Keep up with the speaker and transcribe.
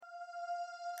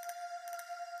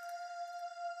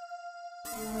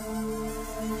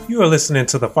You are listening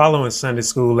to the following Sunday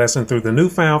School lesson through the New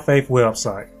Found Faith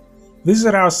website.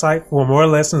 Visit our site for more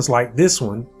lessons like this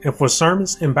one and for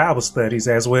sermons and Bible studies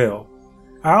as well.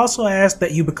 I also ask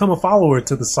that you become a follower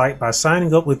to the site by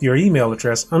signing up with your email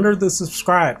address under the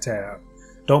subscribe tab.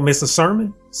 Don't miss a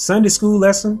sermon, Sunday school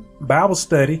lesson, Bible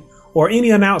study, or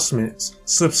any announcements.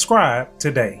 Subscribe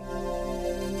today.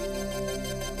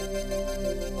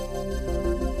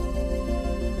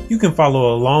 You can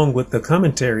follow along with the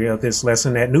commentary of this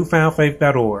lesson at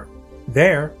newfoundfaith.org.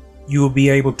 There, you will be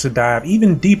able to dive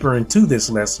even deeper into this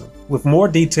lesson with more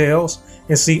details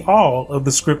and see all of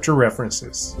the scripture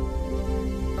references.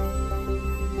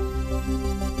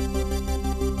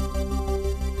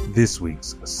 This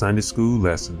week's Sunday School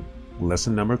lesson,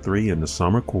 lesson number 3 in the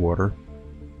summer quarter,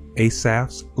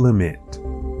 Asaph's Lament.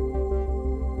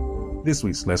 This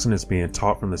week's lesson is being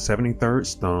taught from the 73rd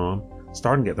Psalm,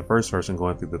 starting at the first verse and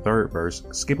going through the third verse,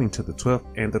 skipping to the 12th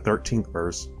and the 13th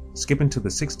verse, skipping to the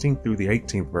 16th through the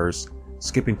 18th verse,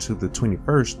 skipping to the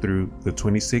 21st through the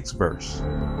 26th verse.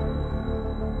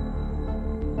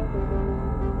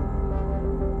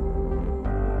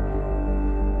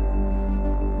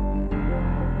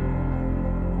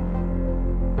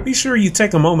 Be sure you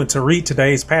take a moment to read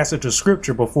today's passage of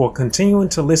scripture before continuing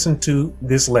to listen to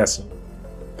this lesson.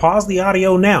 Pause the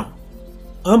audio now.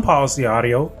 Unpause the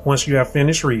audio once you have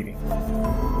finished reading.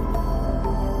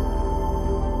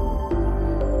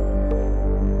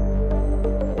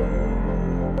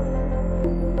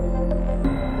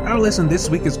 Our lesson this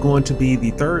week is going to be the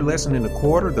third lesson in the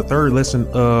quarter, the third lesson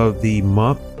of the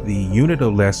month, the unit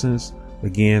of lessons,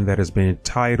 again, that has been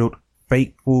titled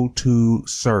Faithful to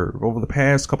Serve. Over the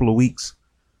past couple of weeks,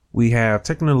 we have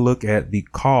taken a look at the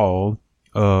call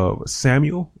of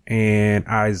Samuel and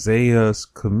Isaiah's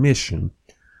commission,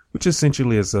 which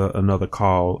essentially is another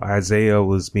call. Isaiah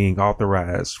was being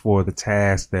authorized for the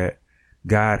task that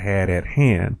God had at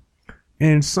hand.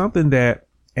 And something that,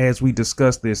 as we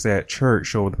discussed this at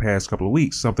church over the past couple of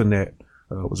weeks, something that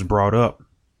was brought up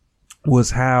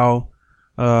was how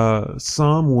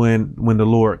some, when the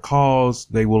Lord calls,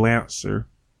 they will answer,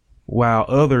 while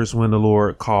others, when the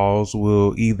Lord calls,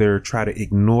 will either try to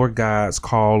ignore God's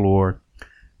call or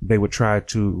they would try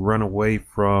to run away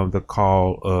from the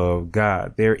call of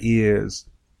God. There is,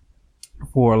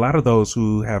 for a lot of those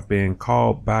who have been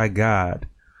called by God,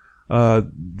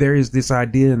 there is this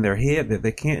idea in their head that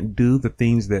they can't do the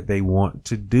things that they want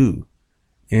to do.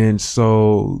 And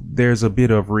so there's a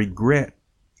bit of regret,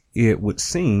 it would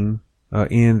seem,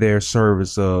 in their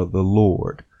service of the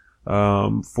Lord.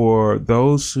 For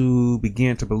those who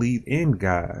begin to believe in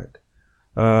God,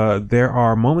 there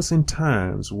are moments and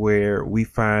times where we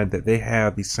find that they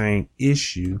have the same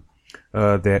issue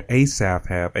that Asaph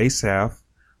have. Asaph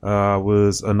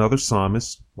was another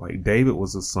psalmist, like David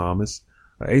was a psalmist.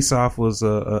 Asaph was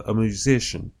a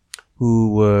musician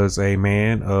who was a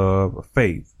man of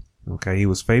faith. Okay, he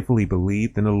was faithful. He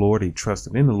believed in the Lord. He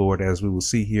trusted in the Lord, as we will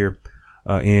see here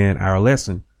in our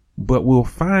lesson. But we'll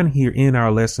find here in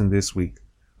our lesson this week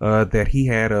that he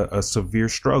had a severe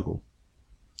struggle.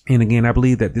 And again, I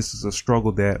believe that this is a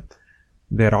struggle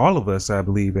that all of us, I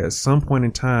believe, at some point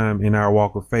in time in our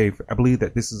walk of faith, I believe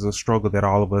that this is a struggle that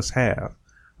all of us have.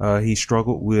 He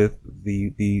struggled with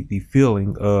the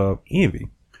feeling of envy,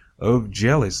 of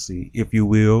jealousy, if you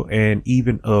will, and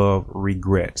even of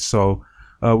regret. So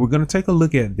we're going to take a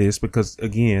look at this because,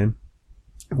 again,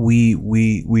 we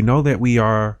know that we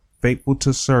are faithful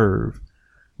to serve.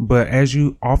 But as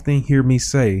you often hear me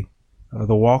say,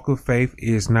 the walk of faith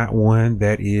is not one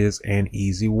that is an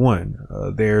easy one.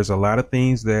 There's a lot of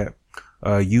things that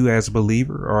you as a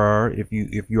believer, or if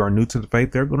you are new to the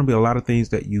faith, there are going to be a lot of things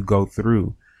that you go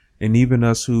through. And even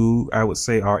us who I would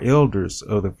say are elders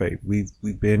of the faith,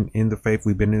 we've been in the faith,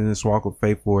 we've been in this walk of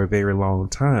faith for a very long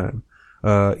time.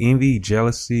 Envy,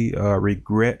 jealousy,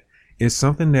 regret is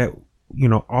something that,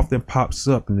 often pops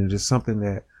up, and it is something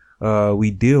that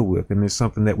we deal with, and it's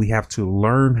something that we have to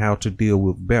learn how to deal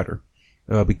with better.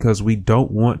 Because we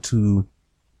don't want to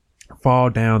fall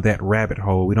down that rabbit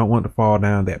hole. We don't want to fall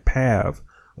down that path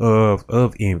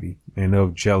of envy and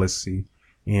of jealousy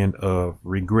and of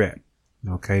regret.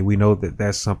 Okay, we know that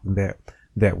that's something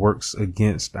that works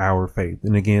against our faith.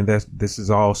 And again, this is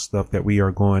all stuff that we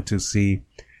are going to see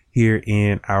here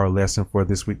in our lesson for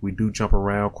this week. We do jump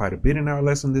around quite a bit in our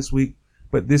lesson this week,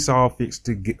 but this all fits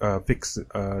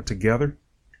together.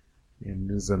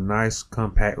 And there's a nice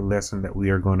compact lesson that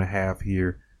we are going to have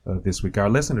here this week.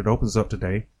 Our lesson, it opens up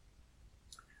today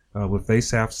with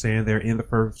Asaph saying there in the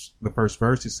first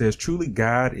verse, it says, "Truly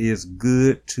God is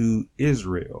good to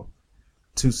Israel,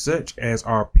 to such as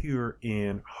are pure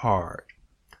in heart."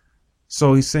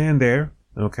 So he's saying there,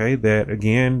 okay, that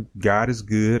again, God is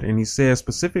good. And he says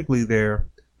specifically there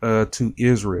to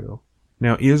Israel.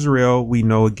 Now, Israel, we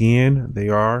know again, they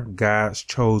are God's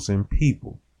chosen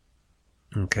people.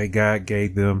 Okay, God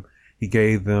gave them, he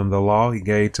gave them the law. He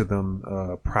gave to them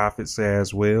prophets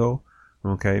as well.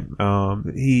 Okay,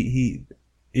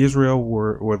 Israel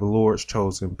were the Lord's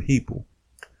chosen people.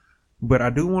 But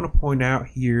I do want to point out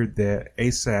here that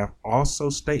Asaph also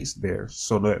states there,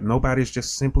 so that nobody's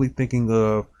just simply thinking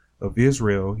of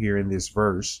Israel here in this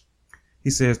verse. He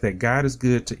says that God is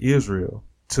good to Israel,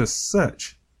 to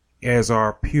such as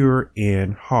are pure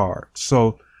in heart.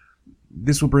 So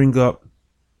this will bring up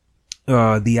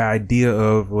the idea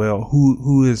of, well,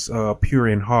 who is pure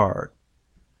in heart?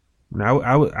 Now,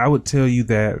 I would tell you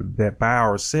that by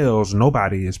ourselves,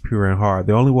 nobody is pure in heart.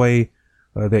 The only way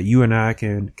that you and I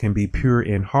can be pure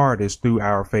in heart is through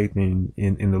our faith in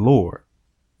the Lord.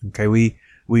 Okay,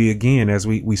 we again, as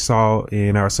we saw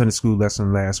in our Sunday school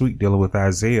lesson last week, dealing with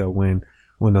Isaiah, when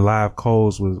the live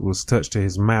coals was touched to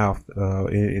his mouth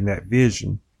in that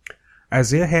vision,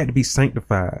 Isaiah had to be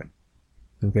sanctified.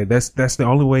 Okay, that's the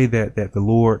only way that the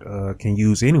Lord can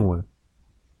use anyone,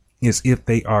 is if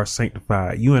they are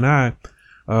sanctified. You and I,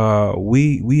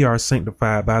 we are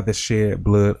sanctified by the shed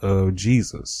blood of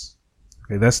Jesus.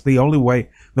 Okay, that's the only way.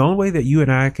 The only way that you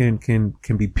and I can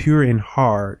be pure in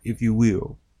heart, if you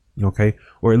will, okay,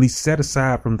 or at least set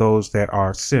aside from those that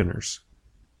are sinners,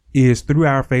 is through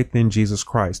our faith in Jesus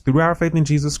Christ. Through our faith in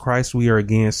Jesus Christ, we are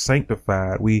again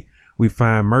sanctified. We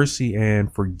find mercy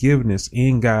and forgiveness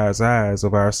in God's eyes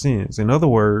of our sins. In other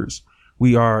words,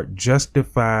 we are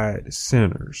justified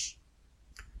sinners.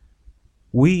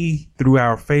 We, through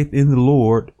our faith in the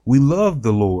Lord, we love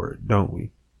the Lord, don't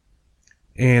we?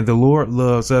 And the Lord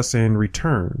loves us in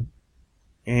return.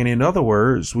 And in other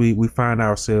words, we find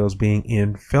ourselves being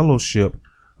in fellowship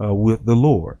with the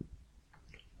Lord.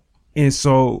 And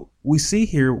so we see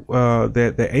here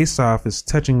that Asaph is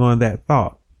touching on that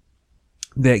thought,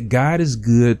 that God is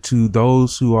good to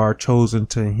those who are chosen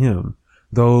to him,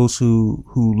 those who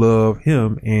love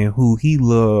him and who he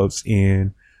loves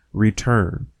in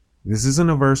return. This isn't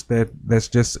a verse that's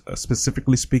just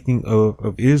specifically speaking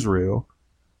of Israel,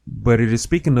 but it is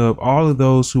speaking of all of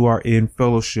those who are in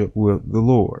fellowship with the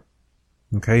Lord.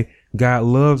 Okay. God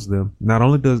loves them. Not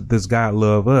only does God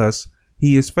love us,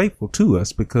 he is faithful to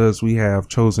us because we have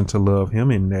chosen to love him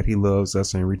and that he loves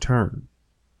us in return.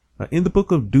 In the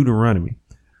book of Deuteronomy,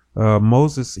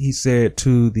 Moses, he said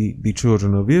to the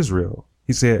children of Israel,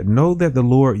 he said, know that the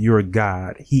Lord your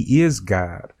God, he is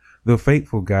God, the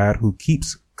faithful God who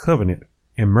keeps covenant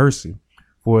and mercy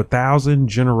for 1,000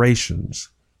 generations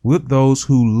with those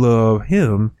who love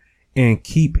him and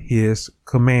keep his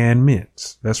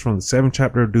commandments. That's from the 7th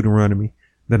chapter of Deuteronomy,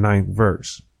 the 9th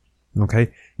verse.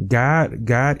 Okay.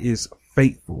 God is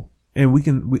faithful, and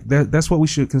that's what we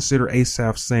should consider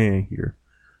Asaph saying here.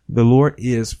 The Lord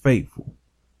is faithful.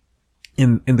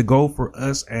 And the goal for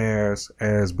us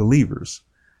as believers,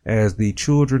 as the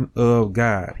children of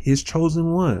God, his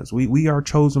chosen ones, we are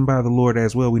chosen by the Lord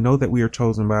as well. We know that we are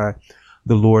chosen by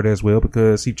the Lord as well,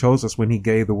 because he chose us when he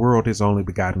gave the world his only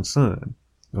begotten son.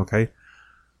 Okay.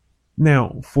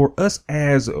 Now, for us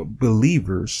as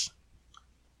believers,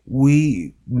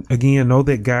 we again know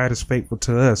that God is faithful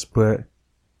to us, but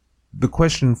the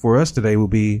question for us today will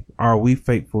be, are we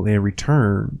faithful in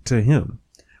return to him?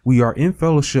 We are in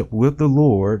fellowship with the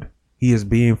Lord. He is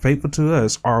being faithful to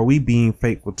us. Are we being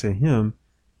faithful to him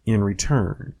in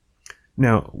return?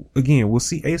 Now, again, we'll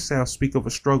see Asaph speak of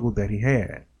a struggle that he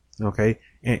had. Okay.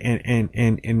 And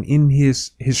in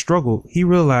his struggle, he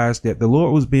realized that the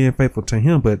Lord was being faithful to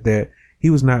him, but that he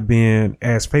was not being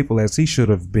as faithful as he should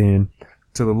have been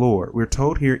to the Lord. We're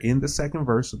told here in the 2nd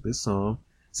verse of this psalm,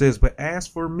 it says, but as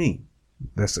for me,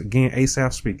 that's again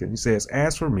Asaph speaking. He says,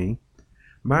 as for me,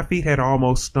 my feet had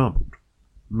almost stumbled.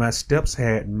 My steps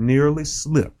had nearly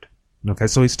slipped. Okay.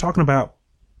 So he's talking about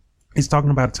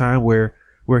a time where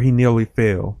he nearly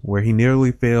fell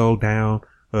down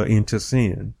into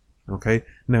sin. Okay.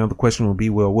 Now the question will be,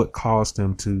 well, what caused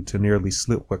him to nearly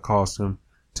slip? What caused him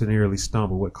to nearly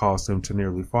stumble? What caused him to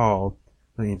nearly fall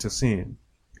into sin?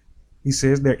 He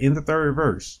says there in the 3rd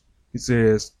verse, he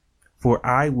says, for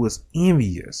I was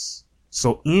envious.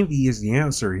 So envy is the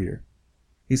answer here.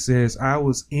 He says, I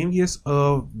was envious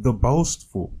of the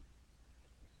boastful.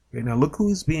 Okay, now look who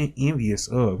he's being envious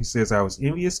of. He says, I was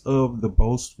envious of the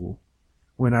boastful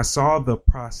when I saw the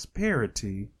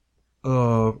prosperity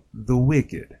of the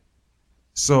wicked.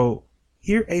 So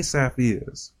here Asaph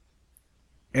is,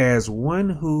 as one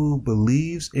who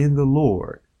believes in the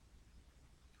Lord.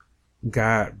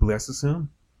 God blesses him.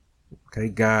 Okay.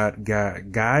 God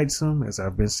guides him, as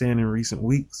I've been saying in recent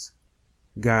weeks.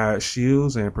 God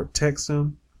shields and protects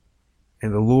him,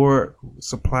 and the Lord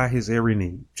supply his every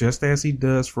need, just as he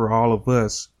does for all of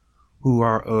us who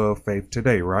are of faith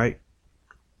today, right?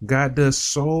 God does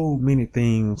so many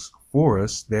things for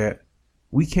us that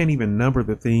we can't even number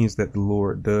the things that the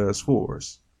Lord does for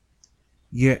us.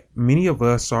 Yet many of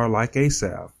us are like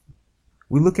Asaph.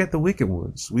 We look at the wicked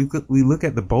ones. We look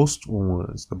at the boastful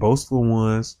ones. The boastful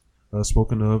ones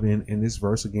spoken of in this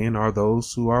verse again are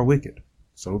those who are wicked.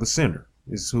 So the sinner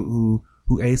is who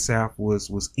Asaph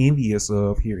was envious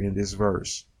of here in this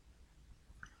verse.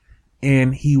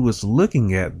 And he was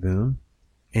looking at them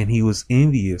and he was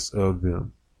envious of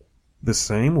them. The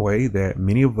same way that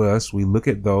many of us, we look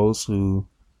at those who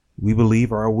we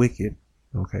believe are wicked.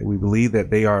 Okay. We believe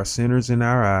that they are sinners in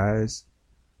our eyes.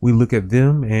 We look at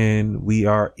them and we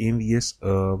are envious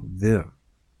of them.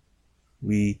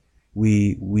 We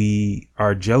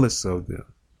are jealous of them.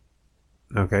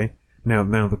 Okay.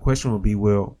 Now the question would be,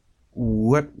 well,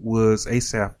 what was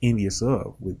Asaph envious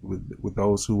of with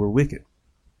those who were wicked?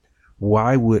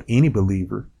 Why would any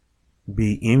believer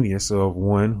be envious of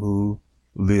one who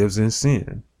lives in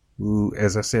sin, who,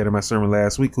 as I said in my sermon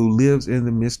last week, who lives in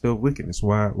the midst of wickedness?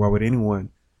 Why would anyone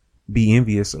be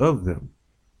envious of them?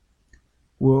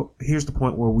 Well, here's the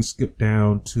point where we skip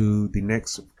down to the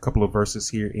next couple of verses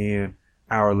here in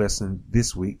our lesson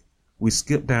this week. We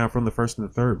skip down from the first and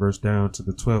the third verse down to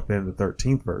the 12th and the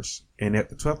 13th verse. And at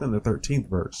the 12th and the 13th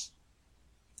verse,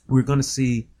 we're going to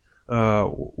see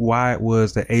why it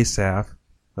was that Asaph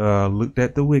looked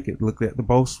at the wicked, looked at the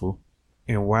boastful,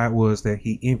 and why it was that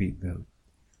he envied them.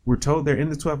 We're told there in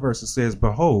the 12th verse, it says,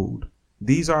 "Behold,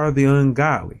 these are the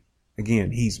ungodly."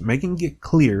 Again, he's making it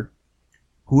clear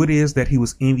who it is that he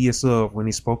was envious of when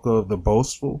he spoke of the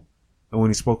boastful and when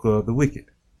he spoke of the wicked.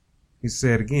 He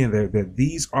said again that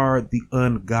these are the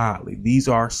ungodly. These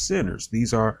are sinners.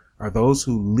 These are those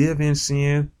who live in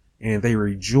sin and they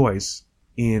rejoice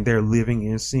in their living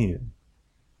in sin.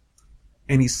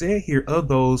 And he said here of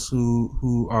those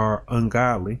who are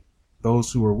ungodly,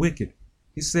 those who are wicked,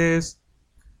 he says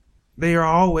they are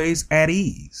always at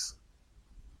ease.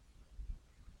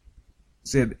 He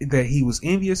said that he was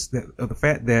envious of the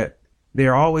fact that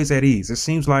they're always at ease. It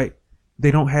seems like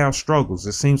they don't have struggles.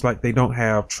 It seems like they don't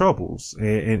have troubles,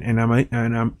 and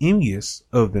I'm envious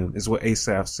of them, is what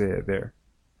Asaph said there.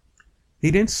 He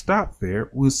didn't stop there.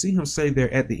 We'll see him say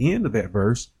there at the end of that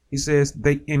verse, he says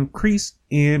they increase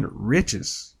in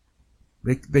riches.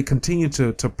 They continue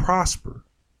to prosper.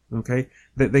 Okay.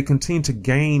 That they continue to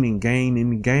gain and gain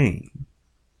and gain.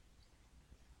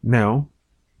 Now,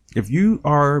 if you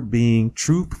are being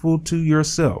truthful to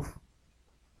yourself,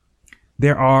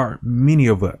 there are many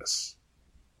of us,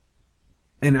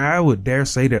 and I would dare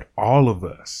say that all of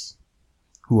us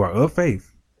who are of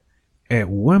faith at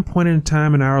one point in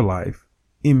time in our life,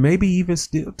 and maybe even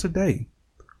still today,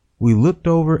 we looked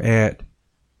over at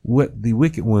what the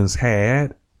wicked ones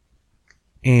had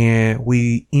and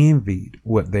we envied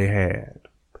what they had.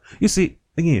 You see,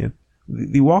 again,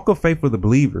 the walk of faith for the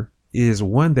believer is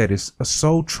one that is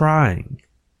so trying.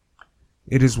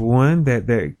 It is one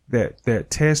that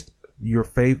tests your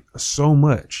faith so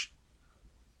much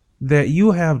that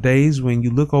you have days when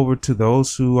you look over to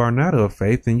those who are not of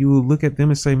faith and you will look at them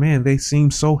and say, man, they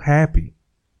seem so happy.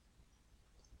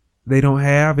 They don't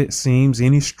have, it seems,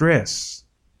 any stress.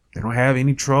 They don't have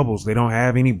any troubles. They don't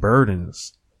have any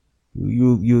burdens.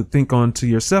 You think on to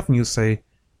yourself and you say,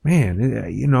 man,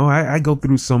 you know, I go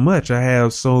through so much. I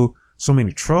have so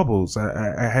many troubles.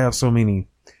 I have so many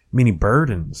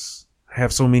burdens. I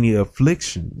have so many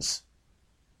afflictions.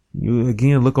 You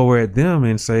again look over at them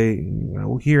and say,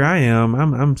 well, here I am.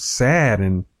 I'm sad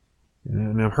and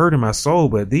I'm hurting my soul.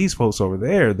 But these folks over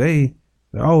there, they're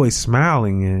always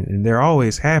smiling and they're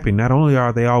always happy. Not only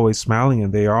are they always smiling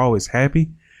and they are always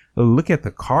happy, but look at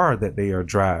the car that they are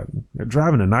driving. They're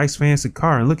driving a nice fancy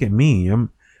car, and look at me. I'm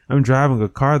driving a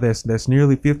car that's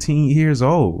nearly 15 years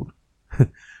old.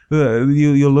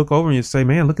 You'll look over and you say,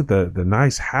 man, look at the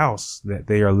nice house that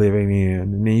they are living in.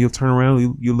 And then you'll turn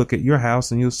around, you look at your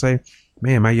house and you'll say,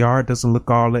 man, my yard doesn't look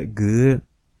all that good.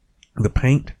 The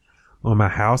paint on my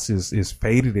house is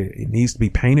faded. It needs to be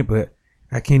painted, but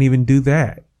I can't even do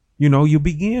that. You know, you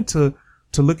begin to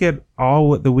look at all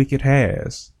what the wicked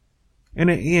has. And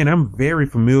again, I'm very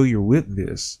familiar with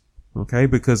this. Okay.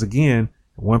 Because again,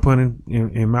 at one point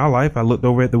in my life, I looked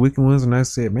over at the wicked ones and I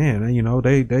said, man, you know,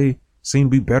 they seem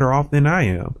to be better off than I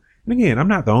am. And again, I'm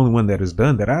not the only one that has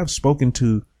done that. I've spoken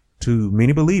to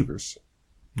many believers,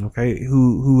 okay,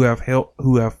 who have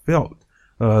felt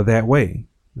that way.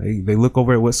 They look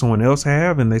over at what someone else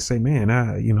have and they say, man,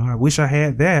 I wish I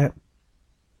had that.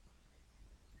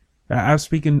 I've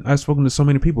spoken to so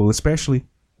many people, especially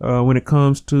when it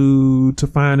comes to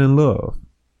finding love,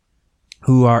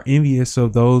 who are envious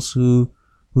of those who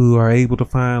are able to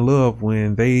find love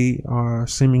when they are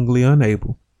seemingly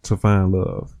unable to find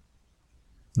love.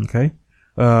 Okay.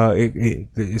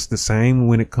 It's the same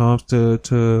when it comes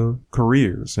to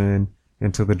careers and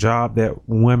to the job that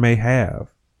one may have.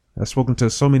 I've spoken to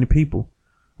so many people,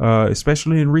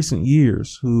 especially in recent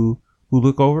years, who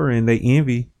look over and they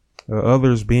envy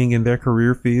others being in their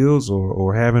career fields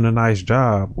or having a nice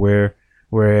job,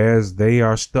 whereas they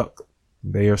are stuck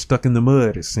in the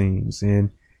mud, it seems,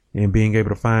 and being able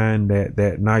to find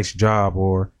that nice job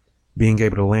or being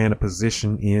able to land a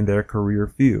position in their career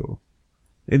field.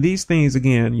 And these things,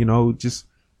 again, just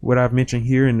what I've mentioned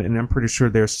here, and I'm pretty sure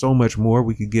there's so much more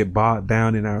we could get bogged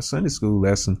down in our Sunday school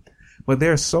lesson, but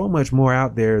there's so much more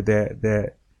out there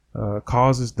that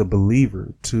causes the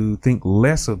believer to think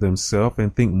less of themselves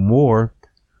and think more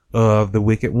of the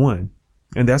wicked one.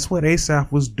 And that's what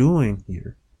Asaph was doing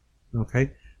here.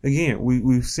 Okay. Again,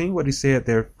 we've seen what he said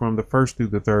there from the first through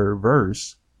the third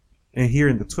verse. And here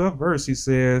in the 12th verse, he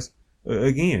says,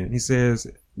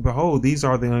 behold, these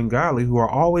are the ungodly who are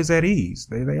always at ease.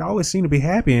 They always seem to be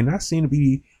happy, and I seem to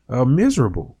be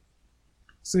miserable.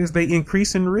 It says they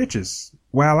increase in riches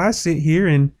while I sit here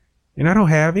and I don't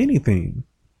have anything,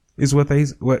 is what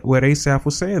Asaph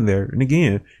was saying there. And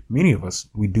again, many of us,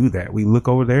 we do that. We look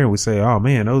over there and we say, oh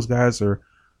man, those guys are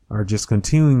just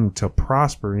continuing to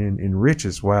prosper in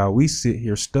riches while we sit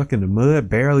here stuck in the mud,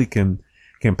 barely can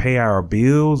pay our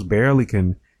bills, barely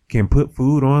can put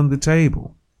food on the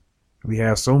table. We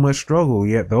have so much struggle,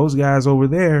 yet those guys over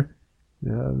there,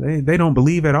 they don't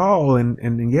believe at all.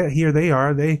 And yet here they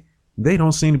are. They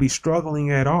don't seem to be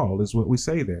struggling at all, is what we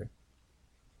say there.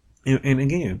 And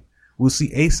again, we'll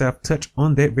see Asaph touch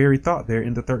on that very thought there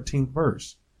in the 13th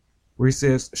verse, where he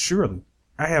says, surely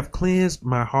I have cleansed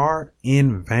my heart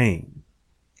in vain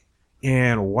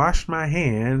and washed my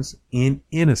hands in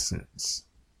innocence.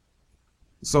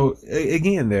 So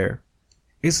again, there,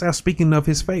 Asaph speaking of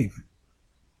his faith.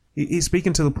 He's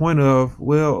speaking to the point of,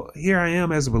 well, here I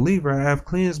am as a believer. I have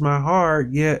cleansed my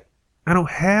heart, yet I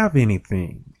don't have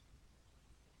anything.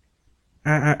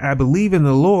 I believe in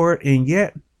the Lord, and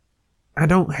yet I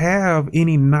don't have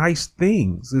any nice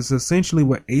things. It's essentially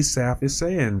what Asaph is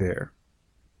saying there.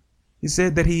 He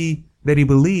said that he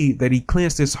believed that he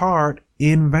cleansed his heart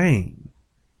in vain.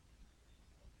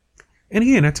 And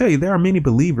again, I tell you, there are many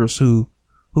believers who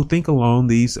think along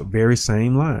these very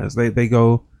same lines. They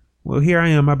go, well, here I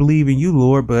am. I believe in you,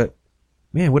 Lord, but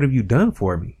man, what have you done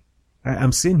for me?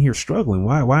 I'm sitting here struggling.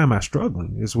 Why am I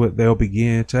struggling? Is what they'll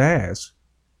begin to ask.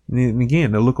 And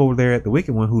again, they'll look over there at the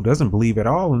wicked one who doesn't believe at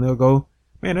all, and they'll go,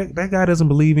 man, that guy doesn't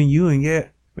believe in you, and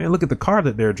yet, man, look at the car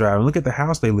that they're driving. Look at the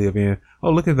house they live in.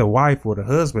 Oh, look at the wife or the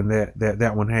husband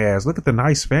that one has. Look at the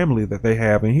nice family that they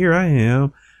have. And here I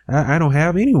am. I don't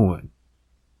have anyone.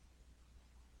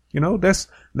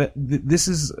 This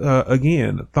is,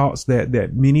 again, thoughts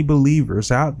that many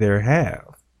believers out there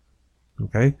have.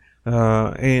 Okay.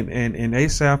 And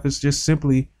Asaph is just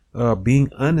simply,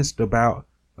 being honest about,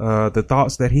 the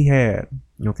thoughts that he had.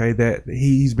 Okay. That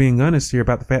he's being honest here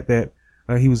about the fact that,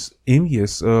 he was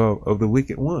envious of the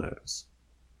wicked ones.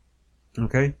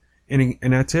 Okay.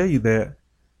 And I tell you that,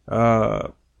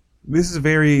 this is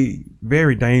very,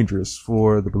 very dangerous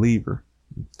for the believer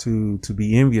to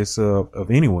be envious of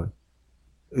anyone,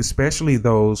 especially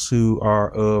those who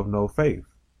are of no faith.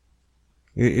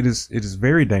 It is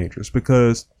very dangerous,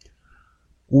 because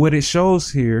what it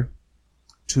shows here,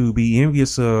 to be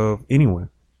envious of anyone,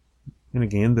 and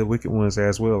again, the wicked ones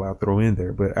as well, I'll throw in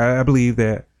there, but I believe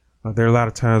that there are a lot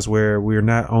of times where we're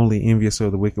not only envious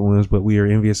of the wicked ones, but we are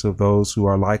envious of those who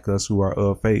are like us, who are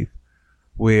of faith,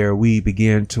 where we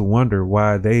begin to wonder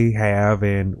why they have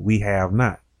and we have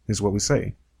not, is what we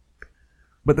say.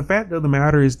 But the fact of the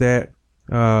matter is that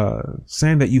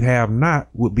saying that you have not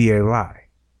would be a lie.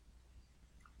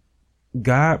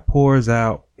 God pours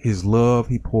out his love.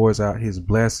 He pours out his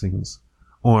blessings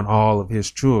on all of his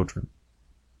children.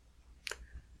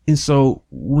 And so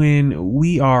when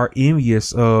we are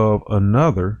envious of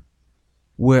another,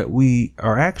 what we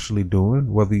are actually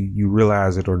doing, whether you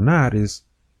realize it or not, is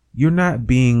you're not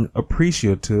being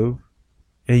appreciative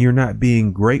and you're not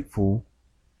being grateful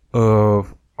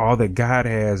of all that God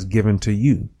has given to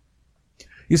you.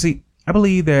 You see, I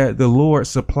believe that the Lord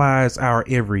supplies our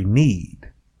every need,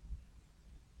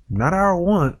 not our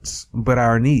wants, but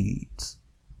our needs.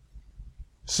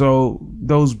 So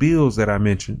those bills that I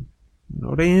mentioned,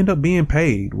 they end up being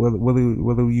paid,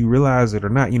 whether you realize it or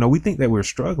not. We think that we're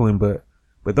struggling, but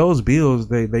those bills,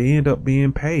 they end up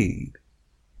being paid.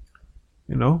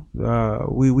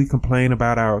 We complain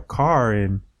about our car,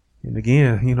 and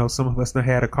again, some of us have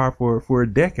had a car for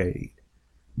a decade.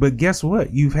 But guess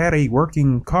what? You've had a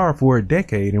working car for a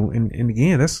decade, and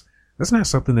again, that's not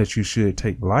something that you should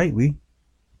take lightly.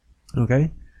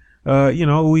 Okay.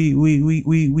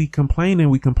 We complain and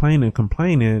we complain and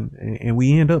complain, and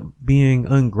we end up being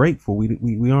ungrateful.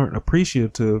 We aren't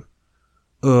appreciative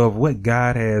of what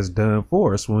God has done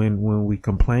for us when we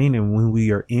complain and when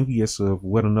we are envious of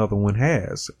what another one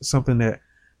has. Something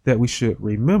that we should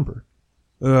remember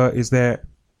is that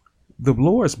the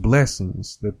Lord's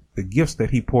blessings, the gifts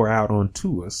that he pour out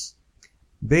onto us,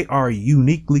 they are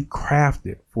uniquely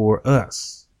crafted for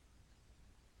us.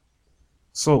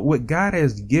 So what God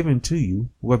has given to you,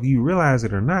 whether you realize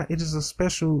it or not, it is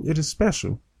special.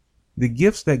 The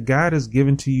gifts that God has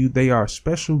given to you, they are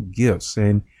special gifts,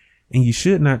 and you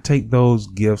should not take those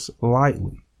gifts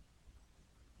lightly.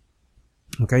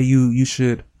 Okay, you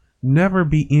should never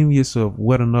be envious of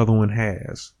what another one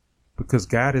has, because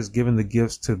God has given the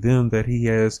gifts to them that he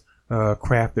has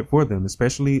crafted for them,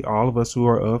 especially all of us who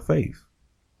are of faith.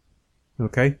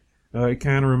 Okay, it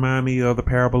kind of reminds me of the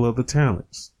parable of the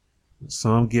talents.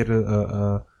 Some get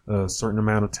a certain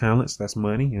amount of talents, that's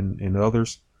money, and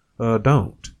others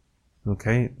don't.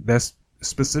 Okay, that's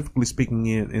specifically speaking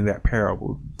in that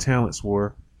parable. Talents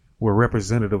were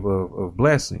representative of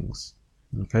blessings.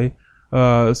 Okay,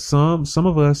 some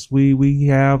of us we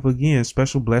have, again,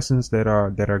 special blessings that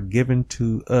are given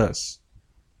to us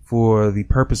for the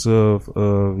purpose of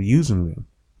using them.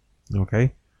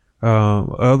 Okay.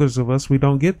 Others of us, we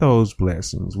don't get those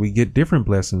blessings. We get different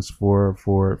blessings for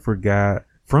God,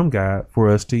 from God, for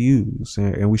us to use.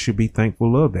 And we should be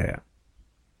thankful of that.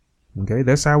 Okay.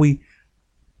 That's how we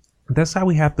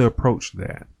have to approach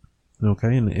that.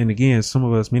 Okay. And again,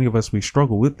 many of us, we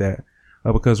struggle with that,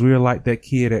 because we are like that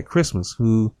kid at Christmas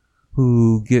who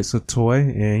gets a toy,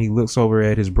 and he looks over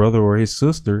at his brother or his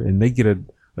sister, and they get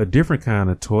a different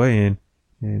kind of toy,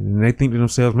 and they think to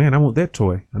themselves, man, I want that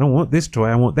toy. I don't want this toy.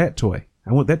 I want that toy.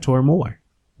 I want that toy more.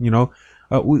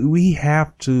 We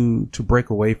have to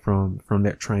break away from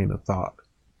that train of thought.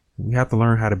 We have to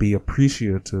learn how to be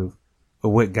appreciative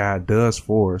of what God does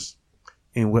for us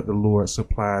and what the Lord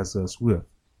supplies us with.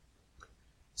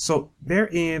 So there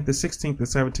in the 16th, the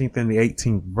 17th, and the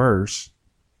 18th verse,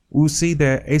 we'll see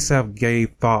that Asaph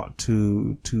gave thought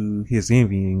to his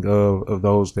envying of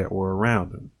those that were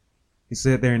around him. He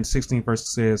said there in the 16th verse, it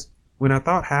says, when I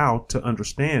thought how to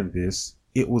understand this,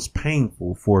 it was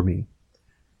painful for me.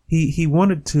 He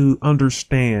wanted to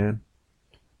understand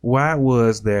why it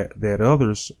was that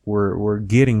others were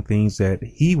getting things that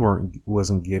he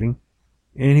wasn't getting.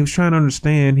 And he was trying to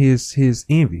understand his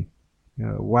envy.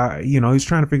 Why, he's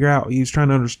trying to figure out, he's trying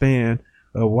to understand,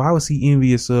 why was he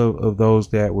envious of those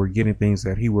that were getting things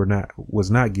that he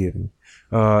was not getting?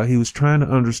 He was trying to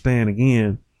understand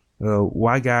again,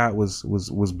 why God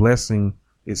was blessing,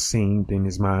 it seemed in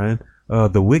his mind,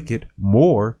 the wicked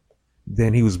more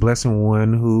than he was blessing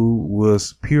one who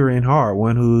was pure in heart,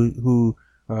 one who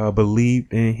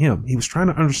believed in him. He was trying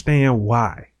to understand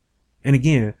why. And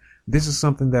again, this is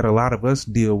something that a lot of us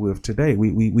deal with today.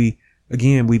 We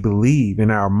believe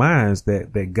in our minds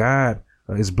that God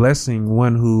is blessing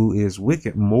one who is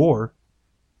wicked more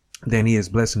than he is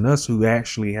blessing us who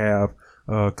actually have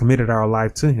committed our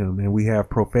life to him, and we have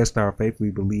professed our faith.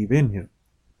 We believe in him.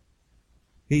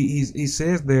 He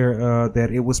says there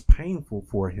that it was painful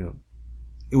for him.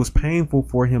 It was painful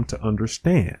for him to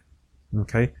understand.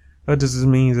 Okay, does this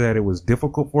mean that it was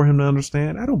difficult for him to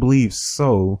understand? I don't believe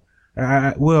so.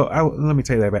 Let me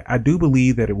tell you that. I do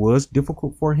believe that it was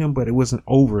difficult for him, but it wasn't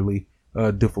overly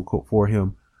difficult for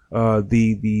him. When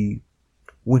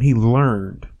he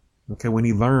learned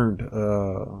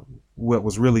what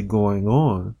was really going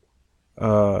on,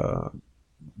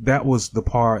 that was the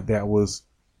part that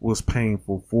was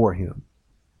painful for him.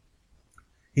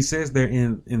 He says there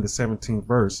in the 17th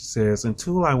verse, he says,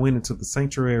 until I went into the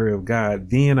sanctuary of God,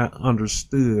 then I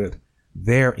understood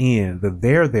therein, the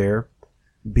there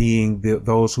being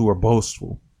those who are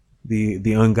boastful,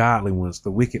 the ungodly ones,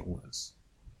 the wicked ones.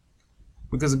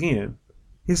 Because again,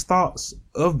 his thoughts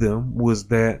of them was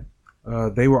that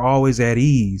they were always at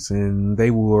ease, and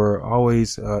they were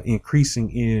always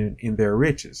increasing in their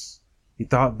riches. He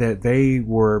thought that they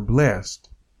were blessed,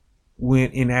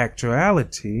 when in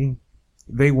actuality,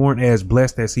 they weren't as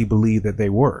blessed as he believed that they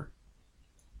were.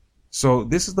 So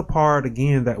this is the part,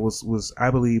 again, that was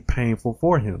I believe, painful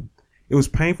for him. It was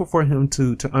painful for him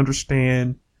to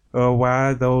understand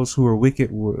why those who are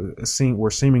wicked were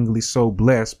seemingly so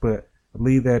blessed, but I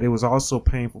believe that it was also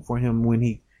painful for him when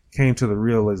he came to the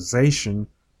realization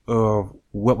of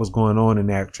what was going on in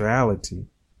actuality.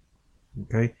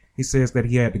 Okay. He says that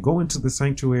he had to go into the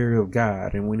sanctuary of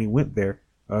God. And when he went there,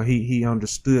 he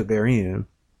understood therein.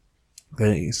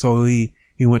 Okay. So he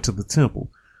went to the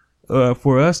temple.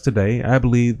 For us today, I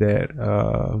believe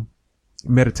that,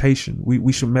 meditation,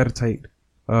 we should meditate,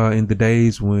 in the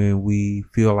days when we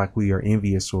feel like we are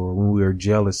envious or when we are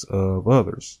jealous of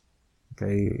others.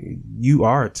 Okay. You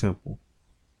are a temple.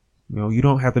 You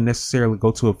don't have to necessarily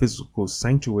go to a physical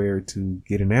sanctuary to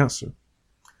get an answer.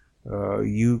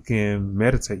 You can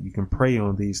meditate, you can pray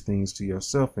on these things to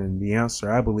yourself, and the answer,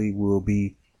 I believe, will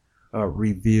be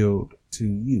revealed to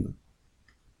you.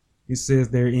 It says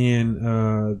there in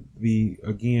there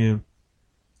in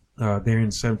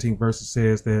the 17th verse, it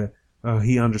says that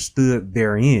he understood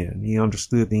therein. He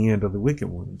understood the end of the wicked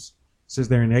ones. It says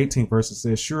there in the 18th verse, it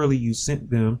says, surely you set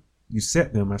them, you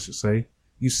set them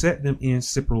in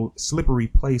slippery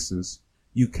places.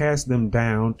 You cast them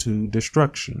down to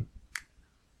destruction.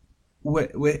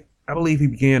 What I believe he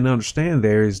began to understand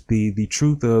there is the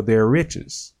truth of their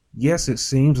riches. Yes, it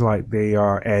seems like they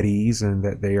are at ease and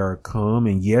that they are calm.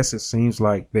 And yes, it seems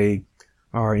like they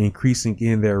are increasing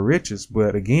in their riches.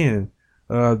 But again,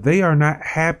 they are not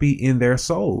happy in their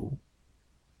soul.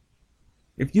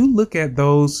 If you look at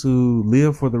those who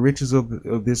live for the riches of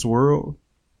this world,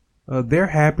 their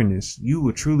happiness, you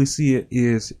will truly see it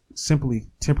is simply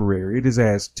temporary. It is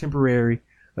as temporary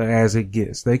as it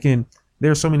gets. There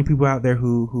are so many people out there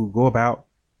who go about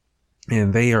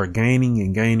and they are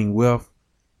gaining wealth,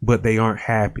 but they aren't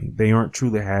happy. They aren't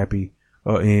truly happy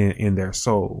in their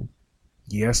soul.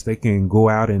 Yes, they can go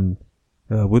out and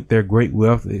with their great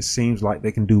wealth, it seems like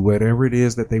they can do whatever it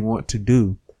is that they want to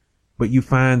do. But you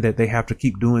find that they have to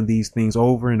keep doing these things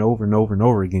over and over and over and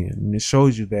over again. And it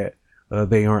shows you that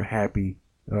they aren't happy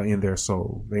in their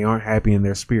soul. They aren't happy in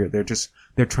their spirit.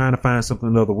 They're trying to find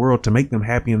something of the world to make them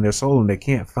happy in their soul, and they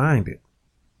can't find it.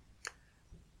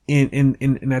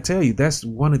 And I tell you, that's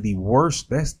one of the worst.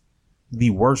 That's the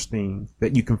worst thing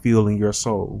that you can feel in your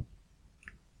soul.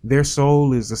 Their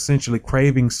soul is essentially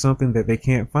craving something that they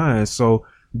can't find. So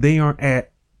they aren't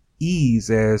at ease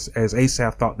as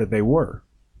Asaph thought that they were.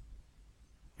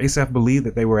 Asaph believed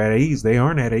that they were at ease. They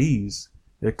aren't at ease.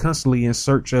 They're constantly in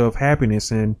search of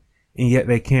happiness, and yet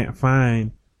they can't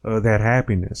find that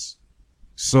happiness.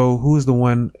 So who is the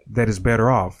one that is better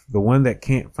off? The one that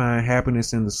can't find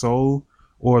happiness in the soul,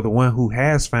 or the one who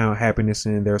has found happiness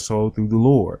in their soul through the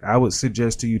Lord? I would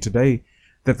suggest to you today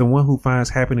that the one who finds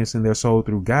happiness in their soul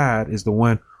through God is the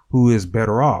one who is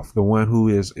better off, the one who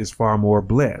is far more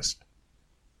blessed.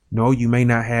 No, you may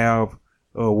not have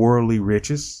worldly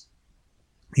riches.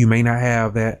 You may not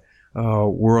have that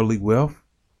worldly wealth.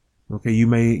 Okay, you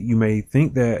may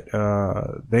think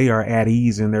that they are at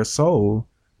ease in their soul,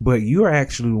 but you are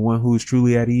actually the one who is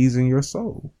truly at ease in your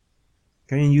soul.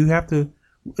 Okay, and you have to,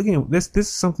 again, this is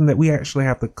something that we actually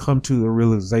have to come to the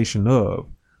realization of.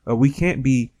 We can't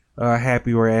be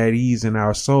happy or at ease in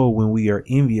our soul when we are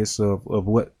envious of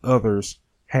what others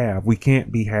have. We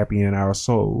can't be happy in our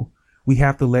soul. We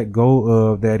have to let go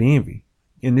of that envy.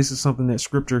 And this is something that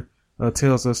scripture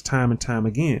tells us time and time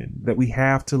again, that we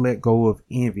have to let go of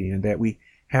envy and that we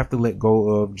have to let go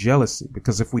of jealousy,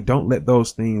 because if we don't let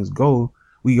those things go,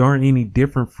 we aren't any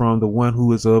different from the one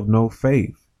who is of no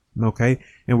faith. Okay.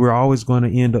 And we're always going to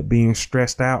end up being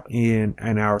stressed out in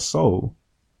our soul.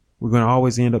 We're going to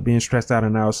always end up being stressed out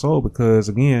in our soul because,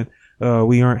 again,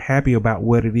 we aren't happy about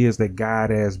what it is that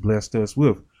God has blessed us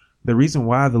with. The reason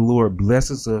why the Lord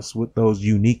blesses us with those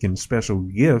unique and special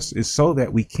gifts is so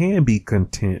that we can be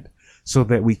content, so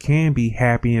that we can be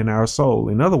happy in our soul.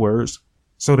 In other words,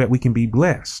 so that we can be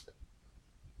blessed.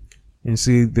 And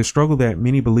see, the struggle that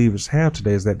many believers have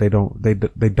today is that they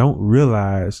don't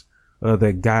realize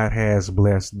that God has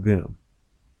blessed them.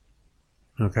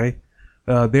 Okay.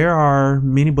 There are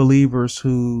many believers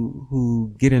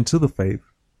who get into the faith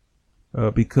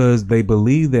because they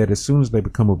believe that as soon as they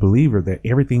become a believer, that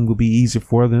everything will be easy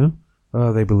for them.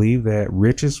 They believe that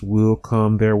riches will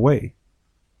come their way.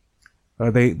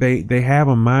 They have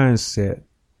a mindset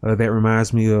that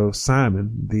reminds me of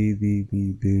Simon,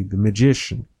 the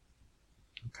magician.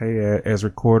 Okay, as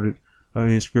recorded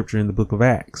in scripture in the book of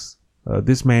Acts.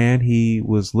 This man, he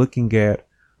was looking at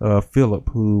Philip,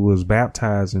 who was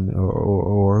baptizing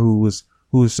or who was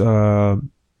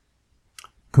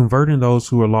converting those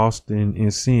who were lost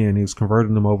in sin. He was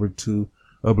converting them over to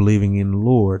believing in the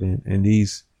Lord. And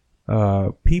these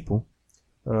people,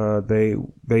 they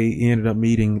ended up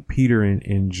meeting Peter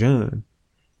and John,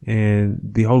 and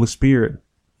the Holy Spirit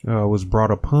was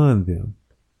brought upon them.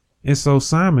 And so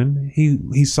Simon,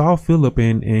 he saw Philip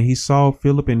and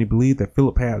he believed that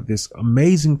Philip had this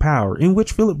amazing power, in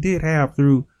which Philip did have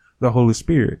through the Holy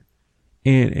Spirit.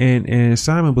 And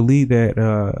Simon believed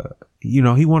that,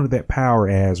 he wanted that power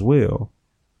as well.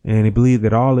 And he believed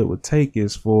that all it would take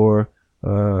is for,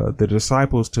 the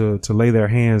disciples to lay their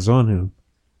hands on him,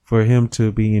 for him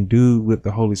to be endued with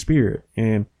the Holy Spirit.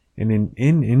 And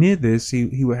in this,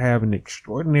 he would have an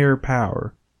extraordinary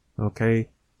power, okay,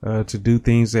 to do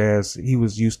things as he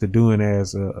was used to doing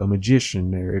as a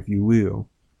magician there, if you will.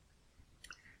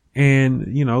 And,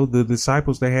 the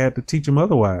disciples, they had to teach him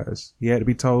otherwise. He had to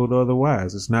be told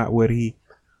otherwise. It's not what he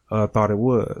thought it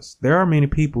was. There are many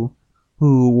people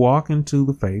who walk into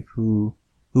the faith, who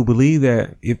believe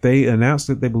that if they announce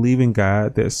that they believe in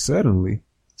God, that suddenly,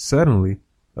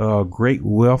 great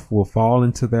wealth will fall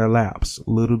into their laps.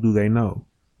 Little do they know.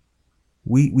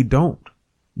 We don't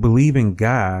believe in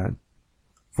God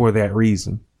for that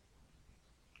reason.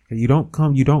 You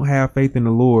don't have faith in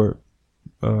the Lord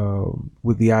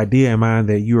with the idea in mind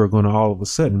that you are going to all of a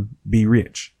sudden be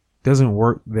rich. Doesn't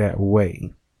work that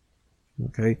way.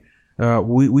 Okay.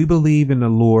 We believe in the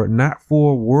Lord not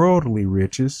for worldly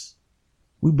riches.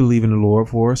 We believe in the Lord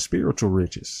for spiritual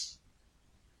riches.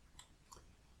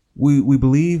 We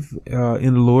believe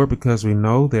in the Lord because we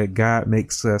know that God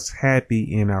makes us happy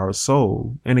in our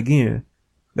soul. And again,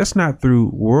 that's not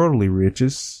through worldly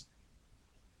riches.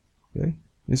 Okay.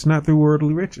 It's not through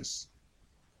worldly riches.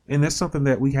 And that's something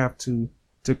that we have to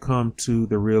come to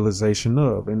the realization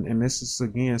of. And this is,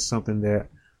 again, something that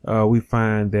we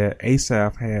find that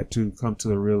Asaph had to come to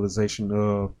the realization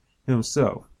of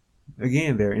himself.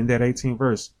 Again, there in that 18th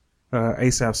verse,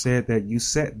 Asaph said that you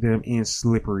set them in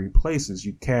slippery places.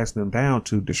 You cast them down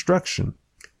to destruction.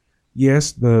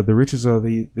 Yes, the riches of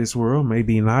this world may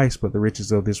be nice, but the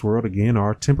riches of this world, again,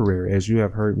 are temporary, as you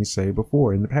have heard me say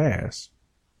before in the past.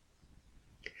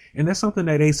 And that's something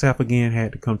that Asaph, again,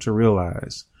 had to come to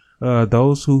realize.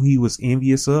 Those who he was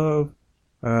envious of,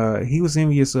 he was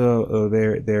envious of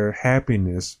their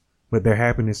happiness, but their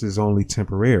happiness is only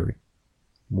temporary.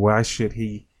 Why should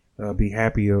he be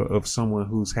happy of someone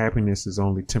whose happiness is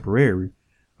only temporary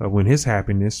when his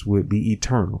happiness would be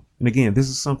eternal? And again, this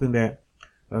is something that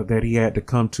he had to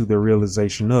come to the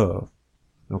realization of.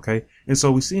 Okay. And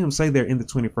so we see him say there in the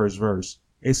 21st verse,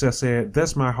 Asaph said,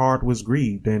 "Thus my heart was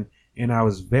grieved and I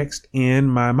was vexed in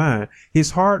my mind."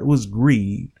 His heart was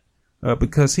grieved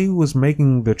because he was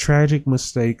making the tragic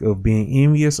mistake of being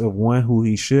envious of one who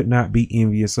he should not be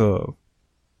envious of.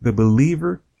 The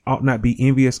believer ought not be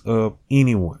envious of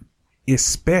anyone,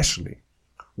 especially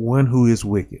one who is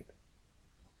wicked.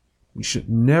 We should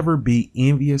never be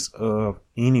envious of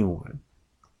anyone.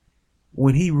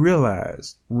 When he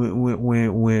realized,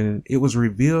 when it was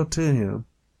revealed to him,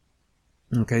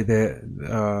 okay,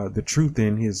 that the truth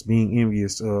in his being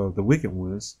envious of the wicked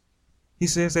ones, he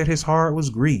says that his heart was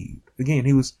grieved. Again,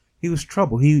 he was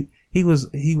troubled. He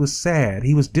was sad.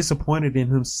 He was disappointed in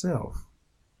himself.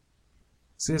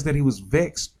 It says that he was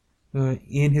vexed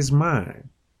in his mind.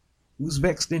 He was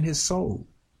vexed in his soul.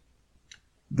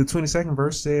 The 22nd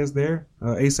verse says there,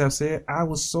 Asaph said, "I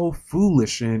was so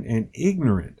foolish and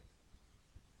ignorant.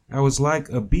 I was like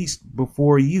a beast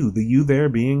before you," the you there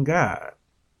being God.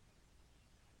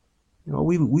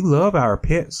 We love our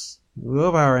pets. We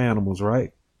love our animals,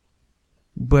 right?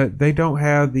 But they don't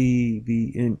have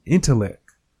the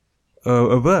intellect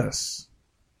of us.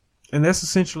 And that's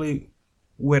essentially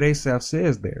what Asaph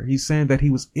says there. He's saying that he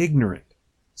was ignorant.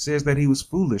 Says that he was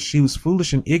foolish. He was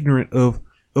foolish and ignorant of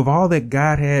all that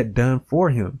God had done for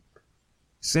him.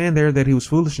 Saying there that he was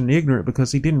foolish and ignorant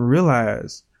because he didn't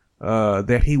realize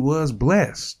that he was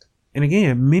blessed. And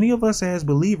again, many of us as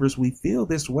believers, we feel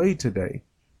this way today.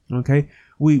 Okay,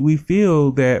 we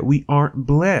feel that we aren't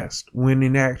blessed when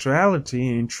in actuality,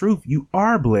 in truth, you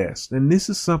are blessed. And this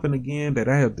is something, again, that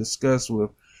I have discussed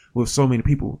with so many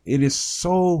people. It is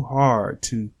so hard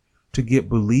to get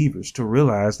believers to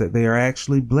realize that they are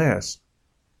actually blessed.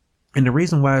 And the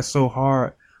reason why it's so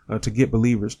hard to get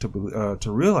believers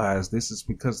to realize this is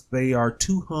because they are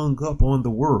too hung up on the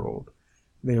world.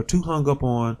 They are too hung up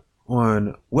on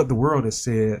what the world has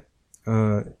said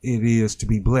it is to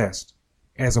be blessed,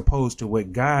 as opposed to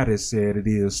what God has said it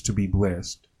is to be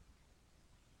blessed.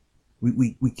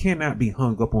 We cannot be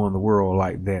hung up on the world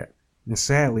like that. And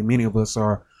sadly, many of us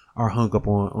are hung up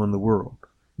on the world.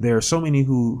 There are so many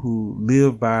who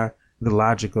live by the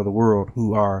logic of the world,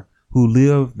 who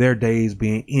live their days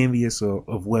being envious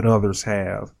of what others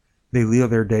have. They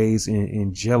live their days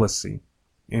in jealousy.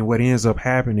 And what ends up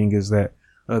happening is that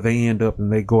they end up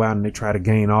and they go out and they try to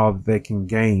gain all that they can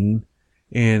gain.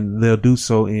 And they'll do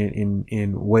so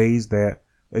in ways that,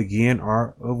 again,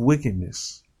 are of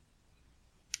wickedness.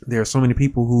 There are so many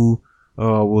people who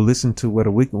will listen to what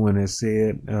a wicked one has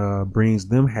said brings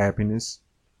them happiness,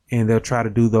 and they'll try to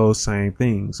do those same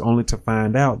things, only to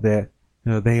find out that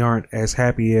they aren't as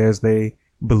happy as they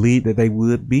believed that they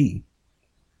would be.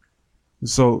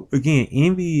 So again,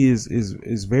 envy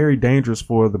is very dangerous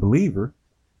for the believer,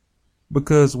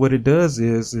 because what it does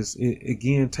is it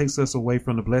again takes us away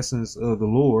from the blessings of the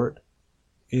Lord.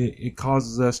 It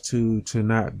causes us to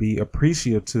not be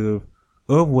appreciative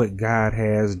of what God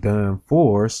has done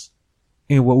for us.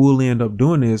 And what we'll end up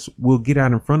doing is we'll get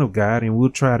out in front of God and we'll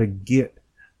try to get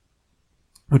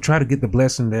the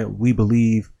blessing that we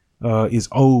believe is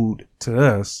owed to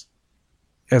us,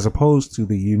 as opposed to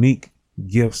the unique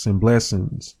gifts and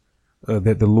blessings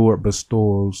that the Lord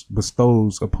bestows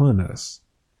upon us.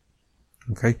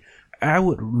 Okay. I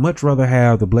would much rather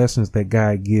have the blessings that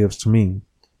God gives to me,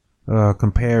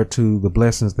 compared to the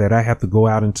blessings that I have to go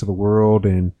out into the world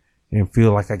and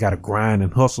feel like I got to grind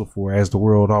and hustle for, as the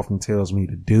world often tells me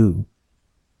to do.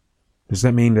 Does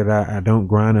that mean that I don't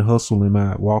grind and hustle in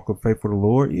my walk of faith for the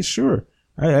Lord? Yeah, sure.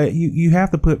 You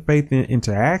have to put faith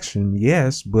into action.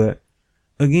 Yes. But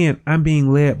again, I'm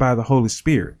being led by the Holy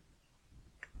Spirit.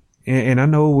 And I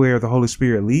know where the Holy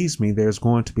Spirit leads me, there's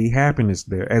going to be happiness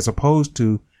there, as opposed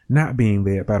to not being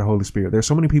led by the Holy Spirit. There's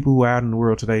so many people who are out in the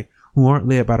world today who aren't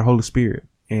led by the Holy Spirit,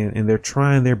 and they're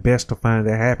trying their best to find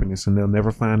that happiness, and they'll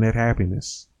never find that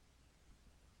happiness.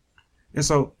 And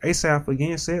so Asaph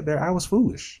again said there, I was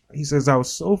foolish. He says, I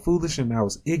was so foolish and I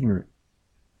was ignorant.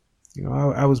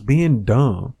 I was being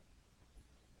dumb,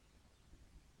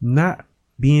 not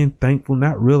being thankful,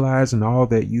 not realizing all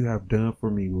that you have done for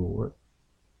me, Lord.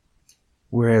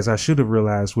 Whereas I should have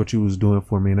realized what you was doing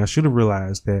for me, and I should have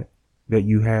realized that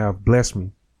you have blessed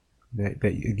me, that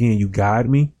again, you guide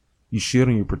me, you shield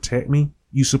and you protect me,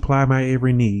 you supply my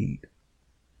every need.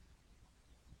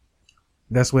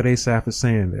 That's what Asaph is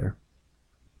saying there.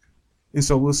 And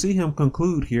so we'll see him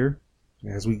conclude here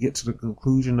as we get to the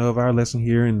conclusion of our lesson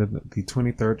here in the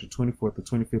 23rd to 24th to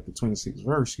 25th to 26th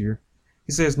verse here.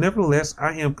 He says, nevertheless,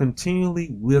 I am continually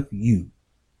with you.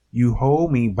 You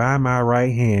hold me by my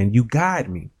right hand. You guide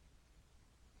me.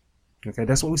 Okay,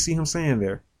 that's what we see him saying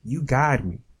there. You guide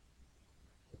me.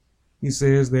 He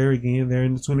says there again, there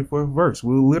in the 24th verse,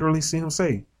 we'll literally see him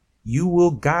say, you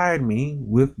will guide me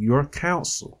with your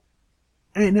counsel.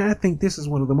 And I think this is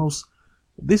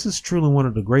truly one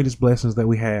of the greatest blessings that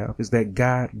we have, is that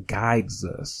God guides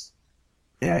us.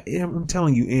 I'm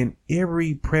telling you, in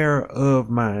every prayer of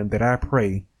mine that I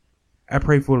pray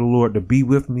for the Lord to be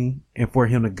with me and for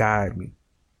him to guide me.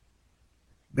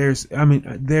 That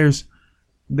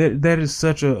is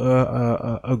such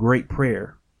a great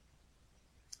prayer,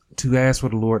 to ask for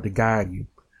the Lord to guide you,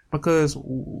 because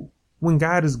when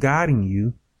God is guiding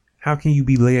you, how can you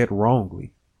be led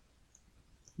wrongly?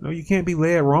 No, you can't be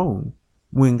led wrong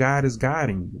when God is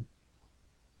guiding you.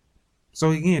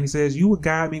 So again, he says, you will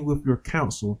guide me with your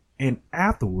counsel, and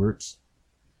afterward,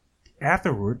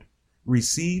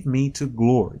 receive me to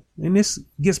glory. And this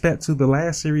gets back to the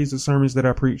last series of sermons that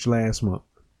I preached last month.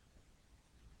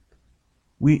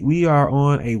 We are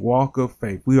on a walk of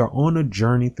faith. We are on a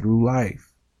journey through life.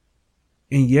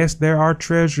 And yes, there are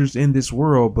treasures in this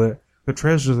world, but the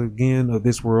treasures again of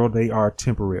this world, they are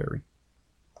temporary.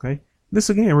 Okay. This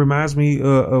again reminds me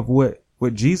of what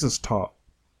Jesus taught.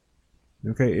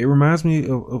 Okay. It reminds me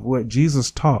of what Jesus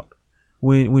taught.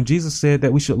 When Jesus said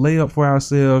that we should lay up for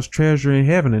ourselves treasure in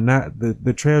heaven, and not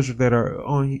the treasure that are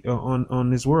on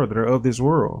this world, that are of this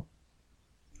world.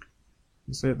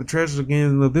 He said the treasures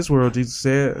again of this world, Jesus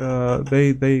said,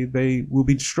 they will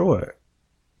be destroyed.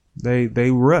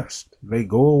 They rust. They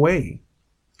go away.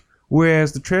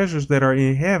 Whereas the treasures that are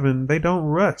in heaven, they don't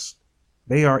rust.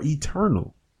 They are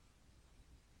eternal.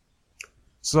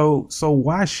 So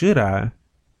why should I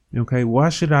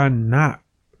not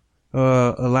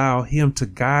allow him to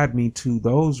guide me to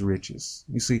those riches?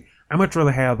 You see, I much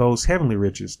rather have those heavenly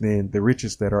riches than the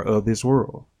riches that are of this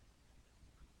world.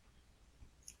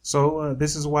 So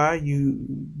this is why you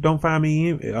don't find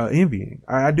me envying.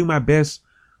 I do my best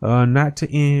not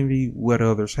to envy what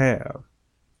others have.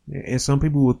 And some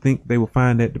people will think they will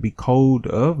find that to be cold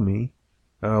of me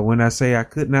when I say I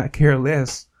could not care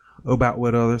less about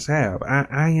what others have.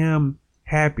 I am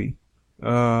happy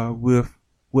with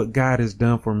what God has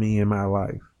done for me in my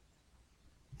life.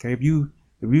 Okay, if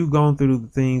you've gone through the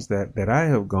things that I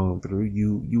have gone through,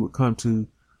 you would come to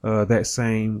that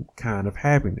same kind of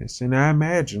happiness. And I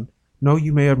imagine, no,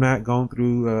 you may have not gone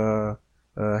through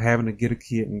having to get a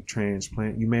kidney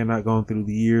transplant. You may have not gone through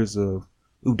the years of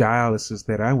dialysis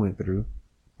that I went through,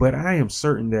 but I am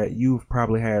certain that you've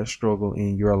probably had struggle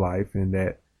in your life, and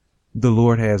that the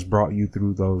Lord has brought you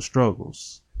through those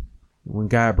struggles. When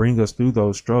God brings us through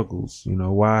those struggles,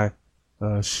 why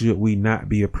should we not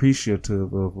be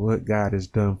appreciative of what God has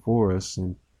done for us?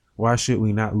 And why should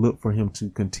we not look for him to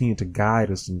continue to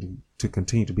guide us and to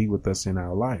continue to be with us in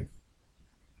our life?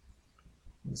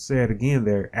 It said again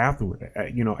there afterward,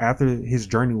 after his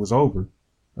journey was over,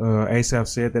 Asaph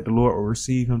said that the Lord will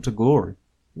receive him to glory.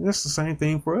 And that's the same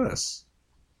thing for us.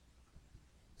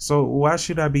 So why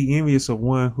should I be envious of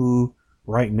one who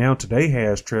right now today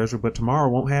has treasure, but tomorrow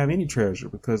won't have any treasure,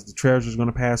 because the treasure is going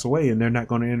to pass away and they're not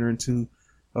going to enter into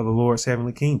the Lord's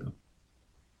heavenly kingdom?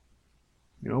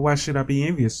 Why should I be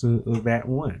envious of that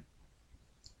one?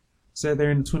 Said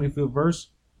there in the 25th verse,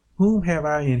 whom have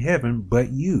I in heaven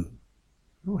but you?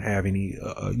 I don't have any,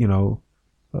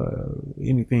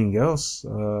 anything else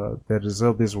that is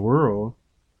of this world.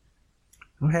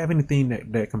 I don't have anything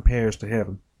that compares to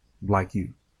heaven like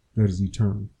you, that is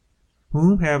eternal.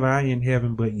 Whom have I in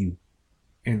heaven but you?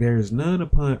 And there is none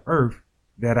upon earth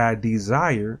that I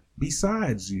desire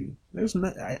besides you. There's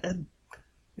none.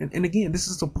 And again, this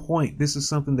is the point. This is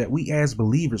something that we as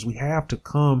believers, we have to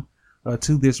come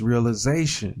to this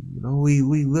realization.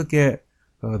 We look at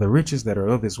the riches that are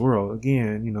of this world.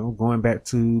 Again, going back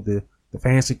to the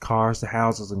fancy cars, the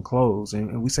houses and clothes.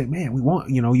 And we say, man, we want,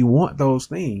 you want those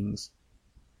things.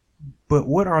 But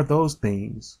what are those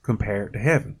things compared to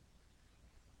heaven?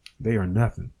 They are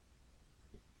nothing.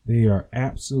 They are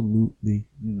absolutely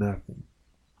nothing.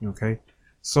 Okay.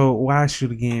 So why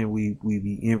should, again, we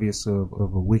be envious of a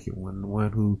wicked one, the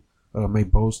one who may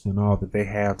boast in all that they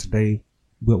have today,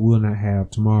 but will not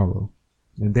have tomorrow?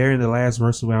 And there in the last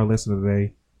verse of our lesson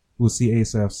today, we'll see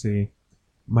Asaph say,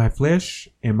 my flesh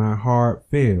and my heart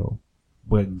fail,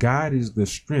 but God is the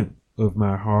strength of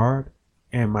my heart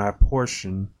and my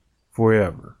portion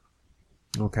forever.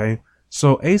 Okay.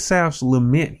 So Asaph's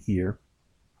lament here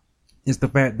is the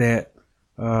fact that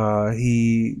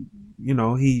he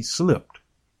slipped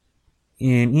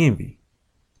in envy,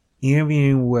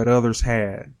 envying what others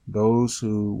had, those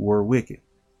who were wicked.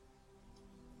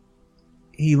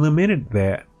 He lamented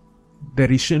that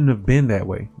he shouldn't have been that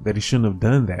way, that he shouldn't have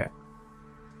done that.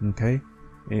 Okay.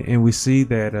 And we see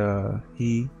that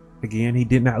he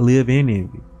did not live in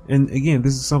envy. And again,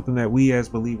 this is something that we as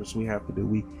believers, we have to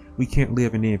do. We can't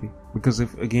live in envy, because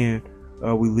if, again,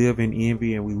 we live in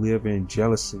envy and we live in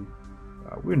jealousy,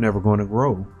 we're never going to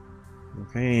grow.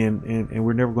 Okay. And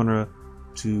we're never going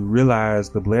to realize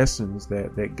the blessings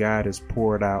that God has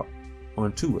poured out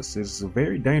onto us. It's a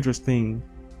very dangerous thing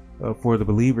for the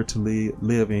believer to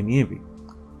live in envy,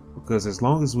 because as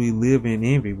long as we live in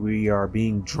envy, we are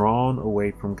being drawn away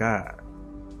from God.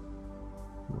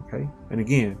 Okay. And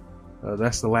again,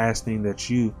 that's the last thing that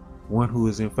one who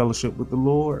is in fellowship with the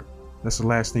Lord, that's the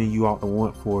last thing you ought to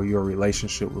want for your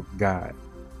relationship with God,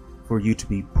 for you to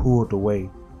be pulled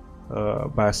away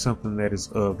by something that is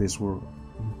of this world.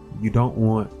 You don't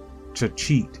want to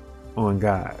cheat on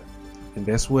God. And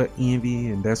that's what envy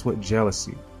and that's what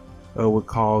jealousy would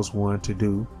cause one to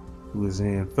do, who is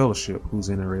in fellowship, who's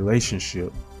in a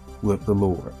relationship with the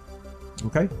Lord.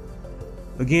 Okay.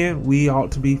 Again, we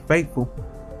ought to be faithful.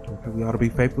 Okay, we ought to be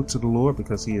faithful to the Lord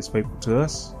because he is faithful to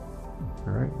us.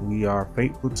 All right. We are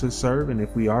faithful to serve. And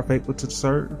if we are faithful to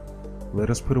serve, let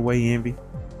us put away envy.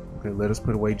 Okay. Let us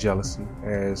put away jealousy,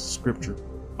 as scripture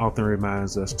often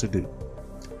reminds us to do.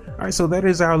 All right. So that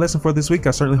is our lesson for this week.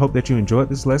 I certainly hope that you enjoyed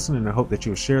this lesson, and I hope that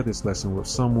you'll share this lesson with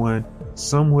someone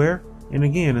somewhere. And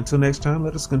again, until next time,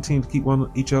 let us continue to keep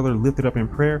each other lifted up in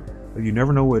prayer. You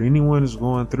never know what anyone is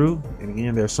going through. And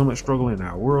again, there's so much struggle in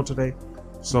our world today.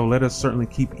 So let us certainly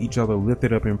keep each other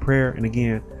lifted up in prayer. And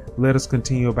again, let us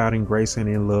continue abounding grace and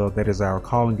in love. That is our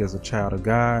calling as a child of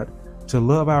God, to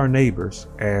love our neighbors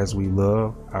as we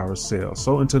love ourselves.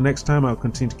 So until next time, I'll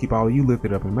continue to keep all of you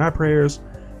lifted up in my prayers.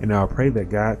 And I'll pray that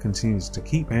God continues to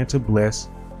keep and to bless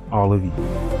all of you.